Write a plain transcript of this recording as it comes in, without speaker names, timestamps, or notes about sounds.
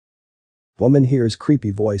Woman hears creepy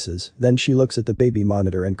voices, then she looks at the baby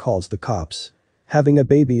monitor and calls the cops. Having a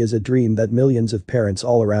baby is a dream that millions of parents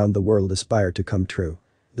all around the world aspire to come true.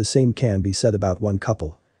 The same can be said about one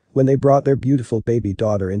couple. When they brought their beautiful baby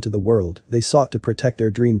daughter into the world, they sought to protect their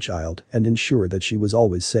dream child and ensure that she was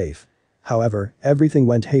always safe. However, everything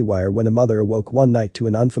went haywire when a mother awoke one night to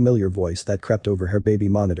an unfamiliar voice that crept over her baby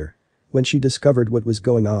monitor. When she discovered what was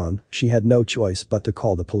going on, she had no choice but to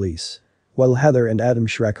call the police. While Heather and Adam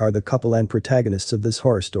Schreck are the couple and protagonists of this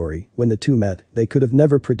horror story, when the two met, they could have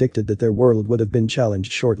never predicted that their world would have been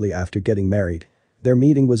challenged shortly after getting married. Their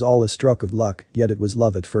meeting was all a stroke of luck, yet it was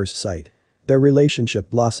love at first sight. Their relationship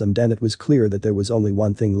blossomed and it was clear that there was only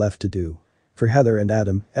one thing left to do. For Heather and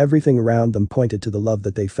Adam, everything around them pointed to the love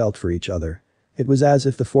that they felt for each other. It was as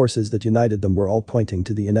if the forces that united them were all pointing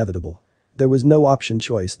to the inevitable. There was no option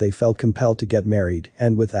choice, they felt compelled to get married,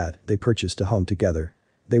 and with that, they purchased a home together.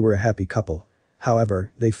 They were a happy couple.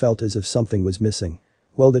 However, they felt as if something was missing.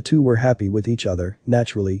 While the two were happy with each other,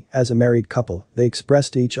 naturally, as a married couple, they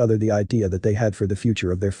expressed to each other the idea that they had for the future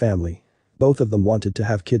of their family. Both of them wanted to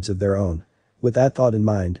have kids of their own. With that thought in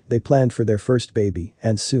mind, they planned for their first baby,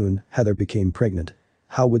 and soon, Heather became pregnant.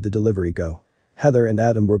 How would the delivery go? Heather and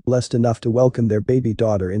Adam were blessed enough to welcome their baby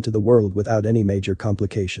daughter into the world without any major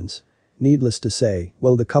complications. Needless to say,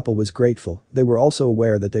 while the couple was grateful, they were also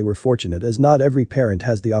aware that they were fortunate as not every parent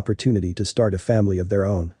has the opportunity to start a family of their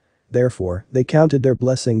own. Therefore, they counted their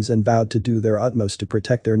blessings and vowed to do their utmost to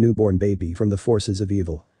protect their newborn baby from the forces of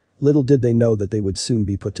evil. Little did they know that they would soon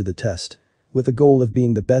be put to the test. With the goal of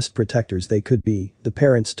being the best protectors they could be, the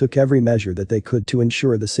parents took every measure that they could to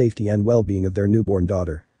ensure the safety and well-being of their newborn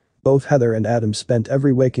daughter. Both Heather and Adam spent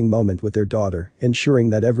every waking moment with their daughter,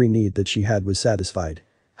 ensuring that every need that she had was satisfied.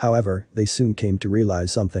 However, they soon came to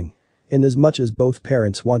realize something. Inasmuch as both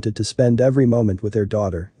parents wanted to spend every moment with their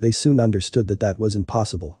daughter, they soon understood that that wasn't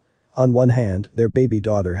possible. On one hand, their baby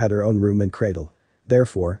daughter had her own room and cradle.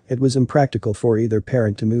 Therefore, it was impractical for either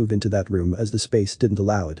parent to move into that room as the space didn't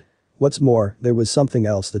allow it. What's more, there was something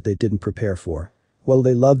else that they didn't prepare for. While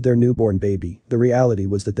they loved their newborn baby, the reality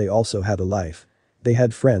was that they also had a life. They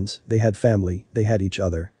had friends, they had family, they had each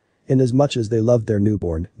other. Inasmuch as they loved their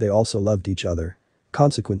newborn, they also loved each other.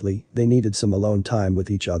 Consequently, they needed some alone time with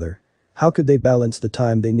each other. How could they balance the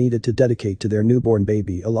time they needed to dedicate to their newborn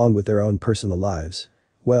baby along with their own personal lives?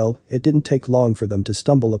 Well, it didn't take long for them to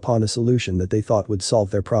stumble upon a solution that they thought would solve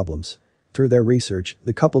their problems. Through their research,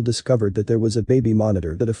 the couple discovered that there was a baby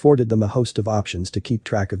monitor that afforded them a host of options to keep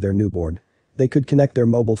track of their newborn. They could connect their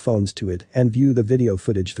mobile phones to it and view the video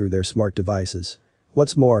footage through their smart devices.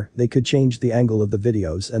 What's more, they could change the angle of the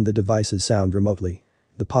videos and the device's sound remotely.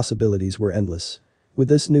 The possibilities were endless. With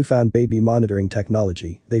this newfound baby monitoring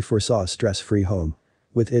technology, they foresaw a stress-free home.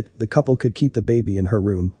 With it, the couple could keep the baby in her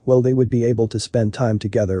room, while they would be able to spend time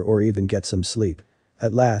together or even get some sleep.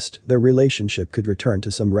 At last, their relationship could return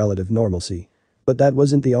to some relative normalcy. But that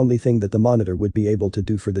wasn't the only thing that the monitor would be able to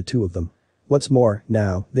do for the two of them. What's more,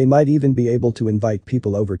 now, they might even be able to invite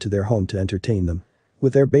people over to their home to entertain them.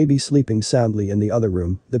 With their baby sleeping soundly in the other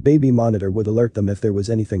room, the baby monitor would alert them if there was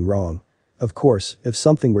anything wrong. Of course, if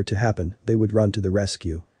something were to happen, they would run to the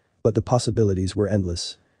rescue. But the possibilities were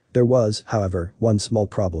endless. There was, however, one small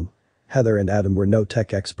problem. Heather and Adam were no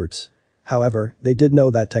tech experts. However, they did know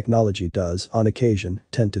that technology does, on occasion,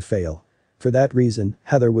 tend to fail. For that reason,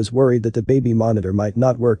 Heather was worried that the baby monitor might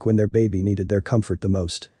not work when their baby needed their comfort the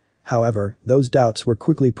most. However, those doubts were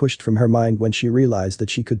quickly pushed from her mind when she realized that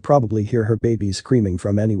she could probably hear her baby screaming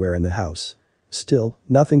from anywhere in the house. Still,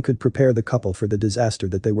 nothing could prepare the couple for the disaster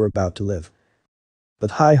that they were about to live.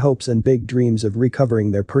 With high hopes and big dreams of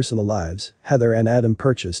recovering their personal lives, Heather and Adam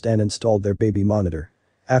purchased and installed their baby monitor.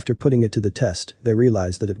 After putting it to the test, they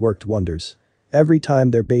realized that it worked wonders. Every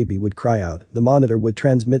time their baby would cry out, the monitor would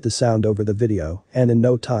transmit the sound over the video, and in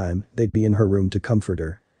no time, they'd be in her room to comfort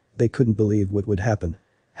her. They couldn't believe what would happen.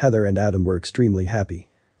 Heather and Adam were extremely happy.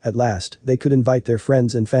 At last, they could invite their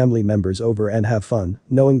friends and family members over and have fun,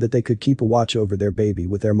 knowing that they could keep a watch over their baby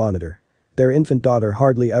with their monitor. Their infant daughter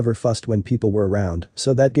hardly ever fussed when people were around,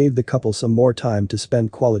 so that gave the couple some more time to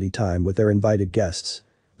spend quality time with their invited guests.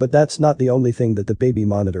 But that's not the only thing that the baby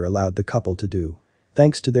monitor allowed the couple to do.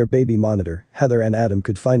 Thanks to their baby monitor, Heather and Adam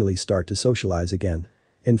could finally start to socialize again.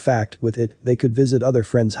 In fact, with it, they could visit other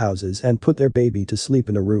friends' houses and put their baby to sleep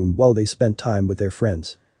in a room while they spent time with their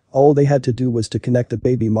friends. All they had to do was to connect the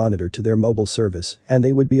baby monitor to their mobile service, and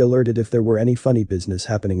they would be alerted if there were any funny business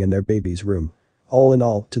happening in their baby's room. All in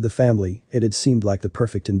all, to the family, it had seemed like the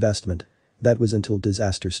perfect investment. That was until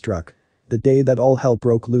disaster struck. The day that all hell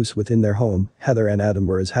broke loose within their home, Heather and Adam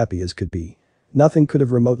were as happy as could be. Nothing could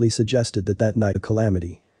have remotely suggested that night a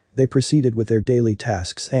calamity. They proceeded with their daily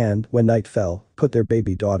tasks and, when night fell, put their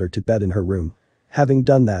baby daughter to bed in her room. Having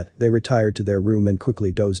done that, they retired to their room and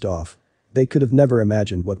quickly dozed off. They could have never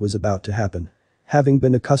imagined what was about to happen. Having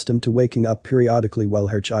been accustomed to waking up periodically while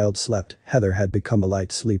her child slept, Heather had become a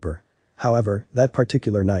light sleeper. However, that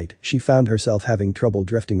particular night, she found herself having trouble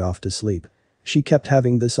drifting off to sleep. She kept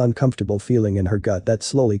having this uncomfortable feeling in her gut that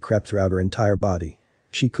slowly crept throughout her entire body.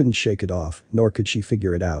 She couldn't shake it off, nor could she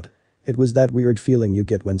figure it out. It was that weird feeling you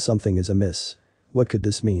get when something is amiss. What could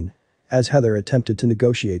this mean? As Heather attempted to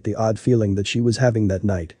negotiate the odd feeling that she was having that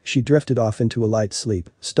night, she drifted off into a light sleep,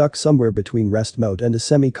 stuck somewhere between rest mode and a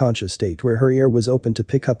semi-conscious state where her ear was open to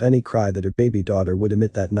pick up any cry that her baby daughter would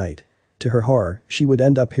emit that night. To her horror, she would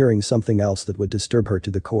end up hearing something else that would disturb her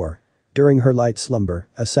to the core. During her light slumber,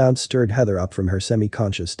 a sound stirred Heather up from her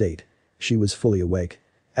semi-conscious state. She was fully awake.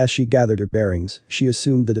 As she gathered her bearings, she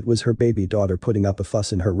assumed that it was her baby daughter putting up a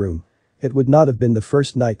fuss in her room. It would not have been the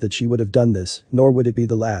first night that she would have done this, nor would it be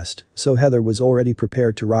the last, so Heather was already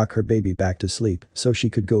prepared to rock her baby back to sleep so she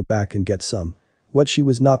could go back and get some. What she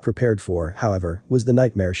was not prepared for, however, was the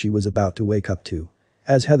nightmare she was about to wake up to.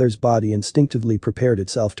 As Heather's body instinctively prepared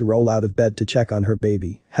itself to roll out of bed to check on her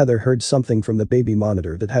baby, Heather heard something from the baby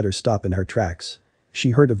monitor that had her stop in her tracks.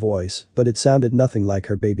 She heard a voice, but it sounded nothing like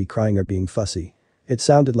her baby crying or being fussy. It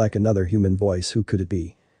sounded like another human voice. Who could it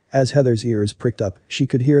be? As Heather's ears pricked up, she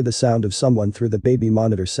could hear the sound of someone through the baby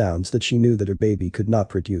monitor, sounds that she knew that her baby could not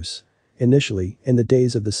produce. Initially, in the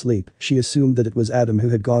daze of the sleep, she assumed that it was Adam who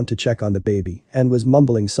had gone to check on the baby and was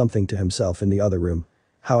mumbling something to himself in the other room.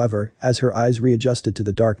 However, as her eyes readjusted to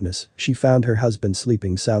the darkness, she found her husband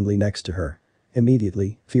sleeping soundly next to her.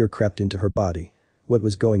 Immediately, fear crept into her body. What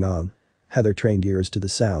was going on? Heather trained ears to the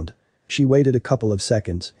sound. She waited a couple of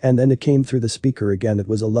seconds, and then it came through the speaker again. It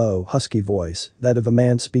was a low, husky voice, that of a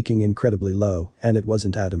man speaking incredibly low, and it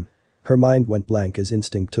wasn't Adam. Her mind went blank as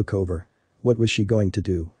instinct took over. What was she going to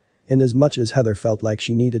do? Inasmuch as Heather felt like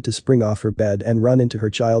she needed to spring off her bed and run into her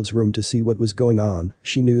child's room to see what was going on,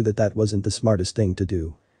 she knew that that wasn't the smartest thing to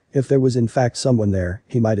do. If there was in fact someone there,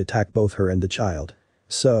 he might attack both her and the child.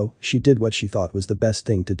 So, she did what she thought was the best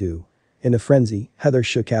thing to do. In a frenzy, Heather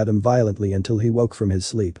shook Adam violently until he woke from his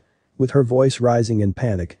sleep. With her voice rising in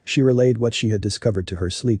panic, she relayed what she had discovered to her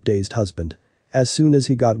sleep-dazed husband. As soon as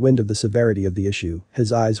he got wind of the severity of the issue,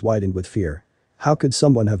 his eyes widened with fear. How could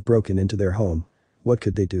someone have broken into their home? What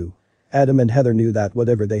could they do? Adam and Heather knew that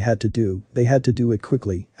whatever they had to do it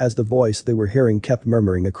quickly, as the voice they were hearing kept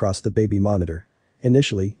murmuring across the baby monitor.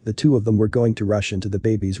 Initially, the two of them were going to rush into the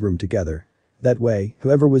baby's room together. That way,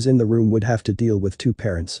 whoever was in the room would have to deal with two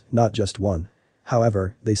parents, not just one.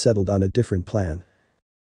 However, they settled on a different plan.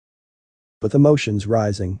 With emotions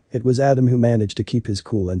rising, it was Adam who managed to keep his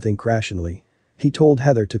cool and think rationally. He told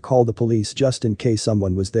Heather to call the police just in case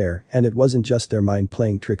someone was there, and it wasn't just their mind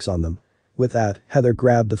playing tricks on them. With that, Heather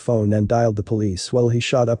grabbed the phone and dialed the police while he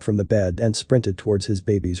shot up from the bed and sprinted towards his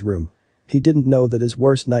baby's room. He didn't know that his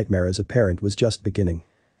worst nightmare as a parent was just beginning.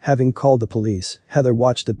 Having called the police, Heather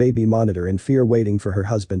watched the baby monitor in fear, waiting for her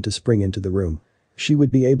husband to spring into the room. She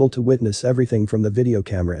would be able to witness everything from the video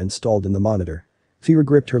camera installed in the monitor. Fear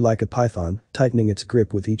gripped her like a python, tightening its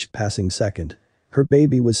grip with each passing second. Her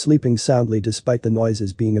baby was sleeping soundly despite the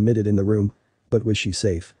noises being emitted in the room. But was she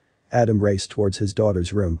safe? Adam raced towards his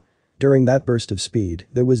daughter's room. During that burst of speed,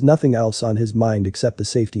 there was nothing else on his mind except the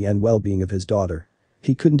safety and well-being of his daughter.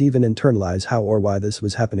 He couldn't even internalize how or why this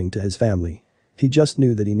was happening to his family. He just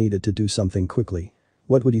knew that he needed to do something quickly.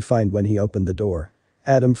 What would he find when he opened the door?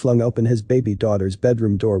 Adam flung open his baby daughter's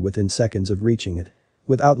bedroom door within seconds of reaching it.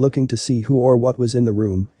 Without looking to see who or what was in the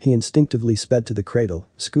room, he instinctively sped to the cradle,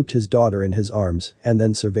 scooped his daughter in his arms, and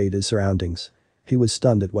then surveyed his surroundings. He was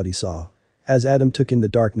stunned at what he saw. As Adam took in the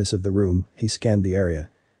darkness of the room, he scanned the area.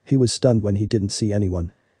 He was stunned when he didn't see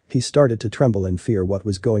anyone. He started to tremble in fear what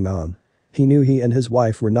was going on. He knew he and his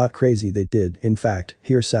wife were not crazy. They did, in fact,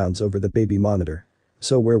 hear sounds over the baby monitor.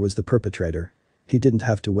 So where was the perpetrator? He didn't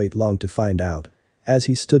have to wait long to find out. As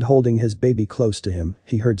he stood holding his baby close to him,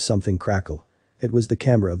 he heard something crackle. It was the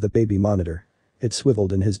camera of the baby monitor. It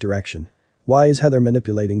swiveled in his direction. Why is Heather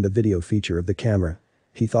manipulating the video feature of the camera?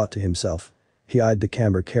 He thought to himself. He eyed the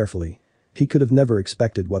camera carefully. He could have never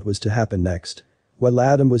expected what was to happen next. While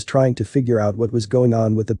Adam was trying to figure out what was going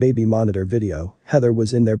on with the baby monitor video, Heather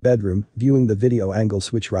was in their bedroom, viewing the video angle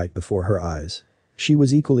switch right before her eyes. She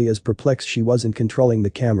was equally as perplexed. She wasn't controlling the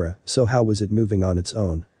camera, so how was it moving on its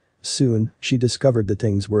own? Soon, she discovered that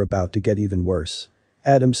things were about to get even worse.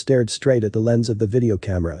 Adam stared straight at the lens of the video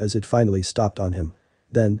camera as it finally stopped on him.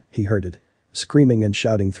 Then, he heard it. Screaming and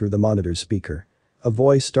shouting through the monitor's speaker. A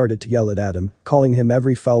voice started to yell at Adam, calling him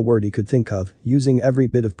every foul word he could think of, using every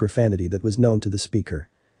bit of profanity that was known to the speaker.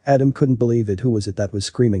 Adam couldn't believe it. Who was it that was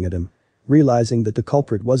screaming at him? Realizing that the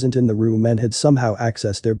culprit wasn't in the room and had somehow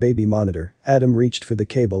accessed their baby monitor, Adam reached for the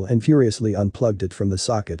cable and furiously unplugged it from the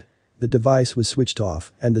socket. The device was switched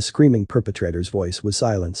off and the screaming perpetrator's voice was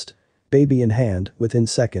silenced. Baby in hand, within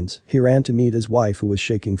seconds, he ran to meet his wife who was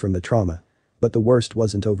shaking from the trauma. But the worst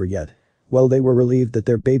wasn't over yet. While they were relieved that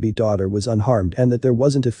their baby daughter was unharmed and that there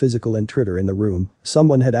wasn't a physical intruder in the room,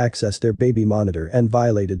 someone had accessed their baby monitor and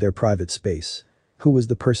violated their private space. Who was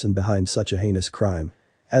the person behind such a heinous crime?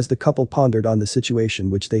 As the couple pondered on the situation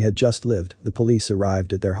which they had just lived, the police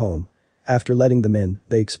arrived at their home. After letting them in,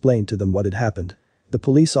 they explained to them what had happened. The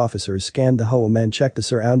police officers scanned the home and checked the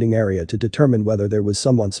surrounding area to determine whether there was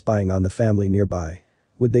someone spying on the family nearby.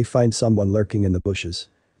 Would they find someone lurking in the bushes?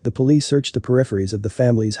 The police searched the peripheries of the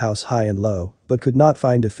family's house high and low, but could not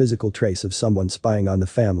find a physical trace of someone spying on the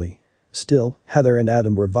family. Still, Heather and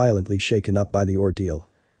Adam were violently shaken up by the ordeal.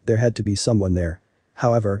 There had to be someone there.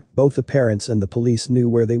 However, both the parents and the police knew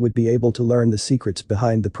where they would be able to learn the secrets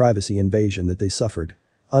behind the privacy invasion that they suffered.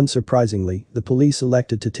 Unsurprisingly, the police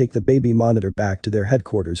elected to take the baby monitor back to their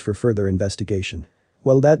headquarters for further investigation.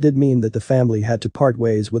 While that did mean that the family had to part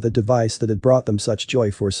ways with a device that had brought them such joy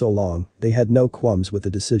for so long, they had no qualms with the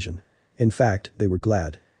decision. In fact, they were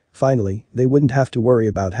glad. Finally, they wouldn't have to worry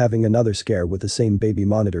about having another scare with the same baby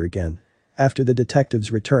monitor again. After the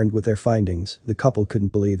detectives returned with their findings, the couple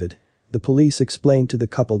couldn't believe it. The police explained to the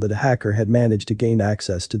couple that a hacker had managed to gain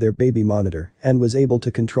access to their baby monitor and was able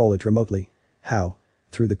to control it remotely. How?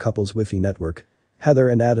 Through the couple's Wi-Fi network. Heather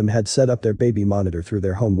and Adam had set up their baby monitor through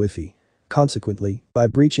their home Wi-Fi. Consequently, by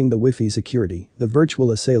breaching the Wi-Fi security, the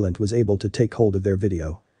virtual assailant was able to take hold of their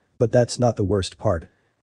video. But that's not the worst part.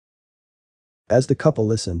 As the couple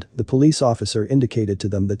listened, the police officer indicated to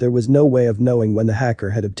them that there was no way of knowing when the hacker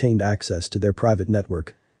had obtained access to their private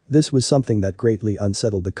network. This was something that greatly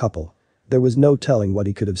unsettled the couple. There was no telling what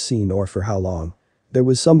he could have seen or for how long. There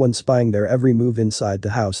was someone spying their every move inside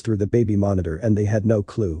the house through the baby monitor and they had no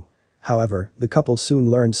clue. However, the couple soon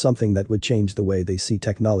learned something that would change the way they see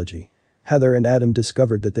technology. Heather and Adam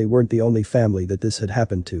discovered that they weren't the only family that this had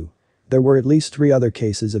happened to. There were at least 3 other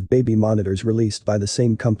cases of baby monitors released by the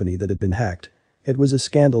same company that had been hacked. It was a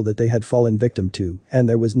scandal that they had fallen victim to, and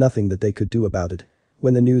there was nothing that they could do about it.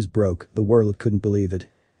 When the news broke, the world couldn't believe it.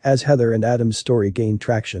 As Heather and Adam's story gained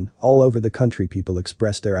traction, all over the country people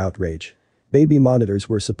expressed their outrage. Baby monitors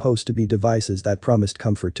were supposed to be devices that promised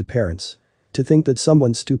comfort to parents. To think that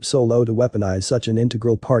someone stooped so low to weaponize such an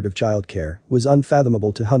integral part of childcare was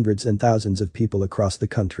unfathomable to hundreds and thousands of people across the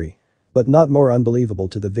country. But not more unbelievable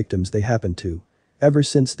to the victims they happened to. Ever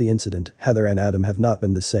since the incident, Heather and Adam have not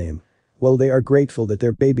been the same. While they are grateful that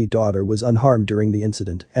their baby daughter was unharmed during the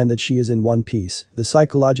incident and that she is in one piece, the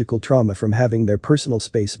psychological trauma from having their personal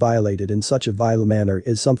space violated in such a vile manner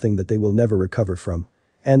is something that they will never recover from.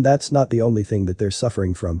 And that's not the only thing that they're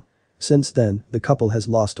suffering from. Since then, the couple has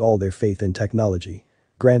lost all their faith in technology.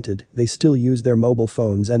 Granted, they still use their mobile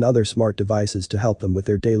phones and other smart devices to help them with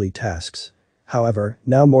their daily tasks. However,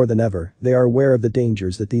 now more than ever, they are aware of the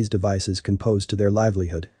dangers that these devices can pose to their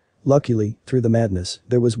livelihood. Luckily, through the madness,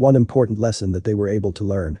 there was one important lesson that they were able to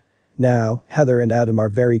learn. Now, Heather and Adam are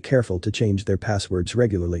very careful to change their passwords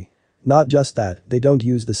regularly. Not just that, they don't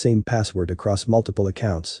use the same password across multiple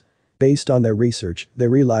accounts. Based on their research, they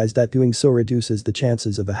realized that doing so reduces the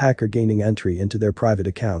chances of a hacker gaining entry into their private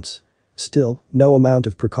accounts. Still, no amount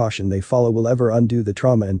of precaution they follow will ever undo the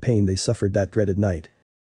trauma and pain they suffered that dreaded night.